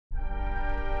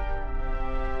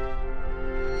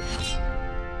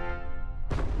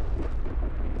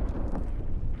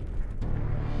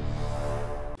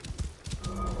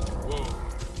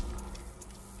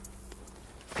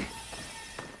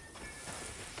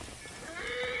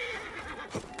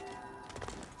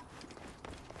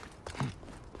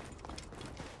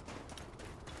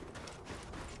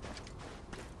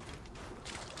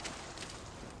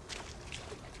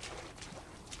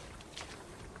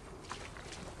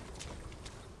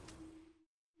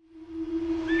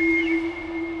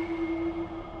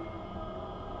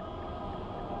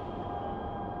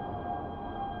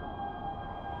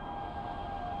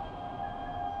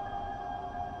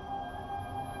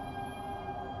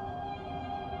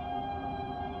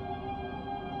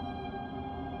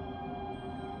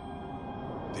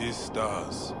These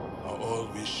stars are all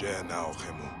we share now,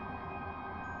 Khemu.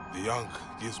 The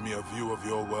Ankh gives me a view of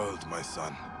your world, my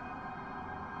son.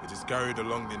 It is carried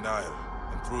along the Nile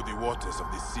and through the waters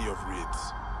of the Sea of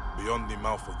Reeds, beyond the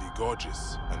mouth of the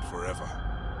gorges and forever.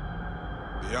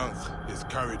 The Ankh is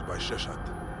carried by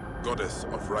Sheshat, goddess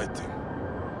of writing,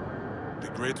 the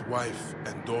great wife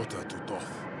and daughter to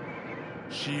Thoth.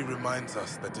 She reminds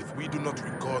us that if we do not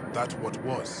record that what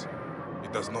was,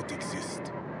 it does not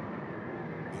exist.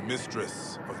 The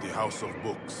mistress of the House of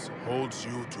Books holds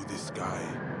you to the sky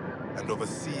and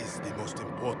oversees the most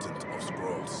important of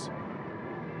scrolls.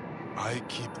 I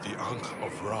keep the Ankh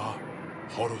of Ra,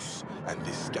 Horus, and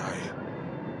the sky.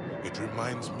 It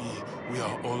reminds me we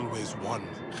are always one,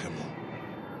 Khemu.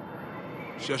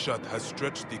 Sheshat has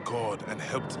stretched the cord and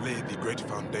helped lay the great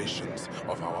foundations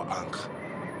of our Ankh.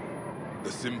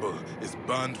 The symbol is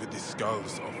burned with the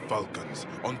skulls of falcons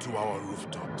onto our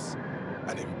rooftops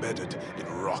and embedded in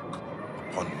rock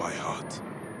upon my heart.